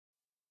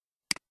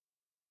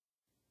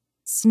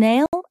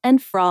Snail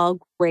and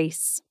Frog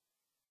Race.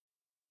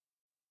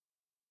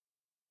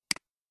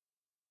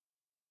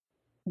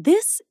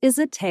 This is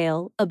a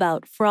tale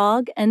about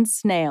Frog and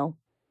Snail.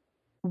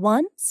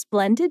 One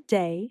splendid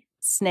day,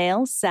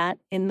 Snail sat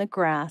in the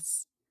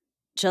grass.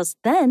 Just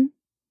then,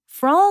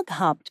 Frog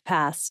hopped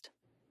past.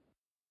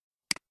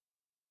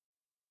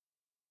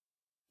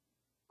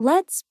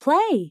 "Let's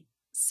play,"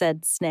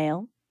 said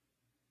Snail.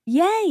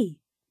 "Yay,"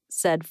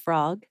 said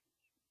Frog.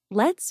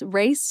 "Let's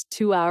race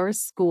to our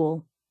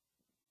school."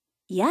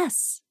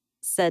 "Yes,"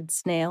 said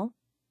Snail.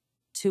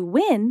 "To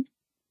win,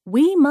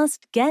 we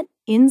must get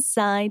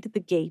inside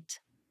the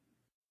gate."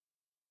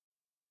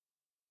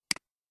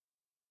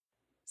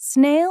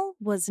 Snail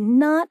was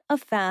not a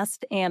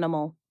fast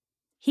animal.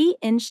 He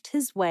inched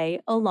his way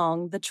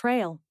along the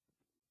trail.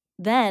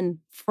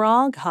 Then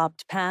Frog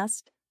hopped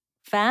past,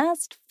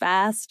 fast,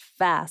 fast,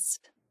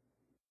 fast.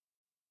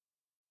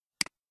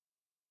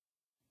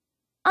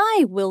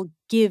 "I will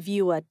give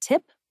you a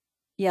tip,"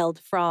 yelled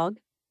Frog.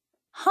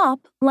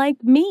 "Hop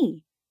like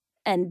me,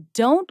 and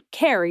don't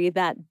carry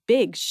that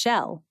big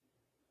shell."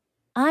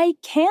 "I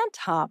can't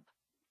hop.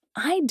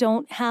 I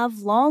don't have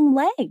long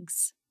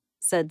legs,"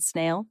 said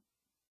Snail.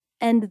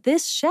 "And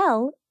this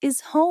shell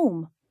is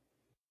home."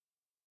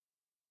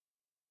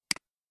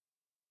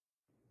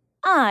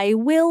 "I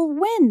will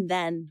win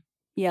then,"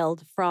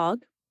 yelled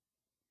Frog.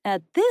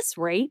 "At this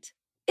rate,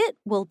 it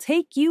will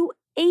take you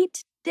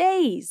 8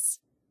 days."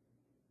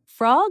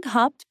 Frog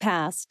hopped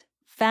past,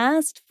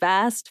 fast,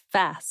 fast,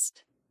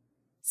 fast.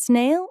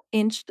 Snail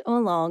inched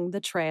along the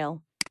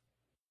trail.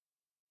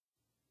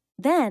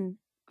 Then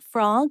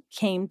Frog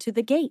came to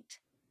the gate.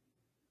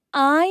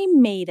 "I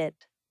made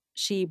it,"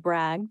 she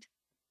bragged.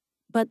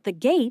 But the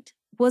gate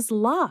was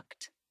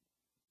locked.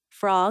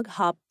 Frog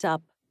hopped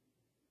up,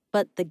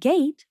 but the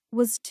gate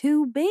was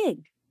too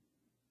big.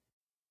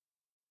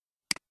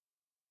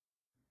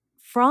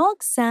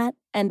 Frog sat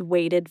and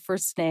waited for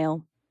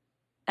Snail.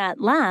 At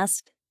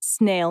last,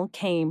 Snail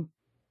came.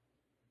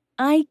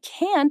 "I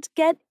can't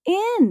get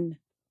in,"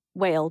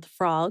 wailed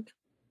Frog.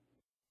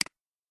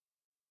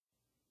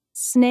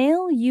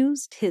 Snail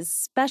used his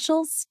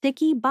special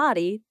sticky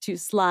body to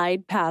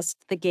slide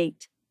past the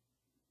gate.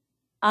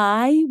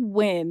 "I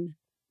win,"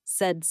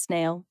 said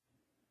Snail.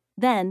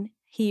 Then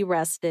he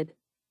rested.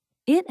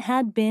 It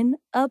had been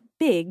a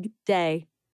big day.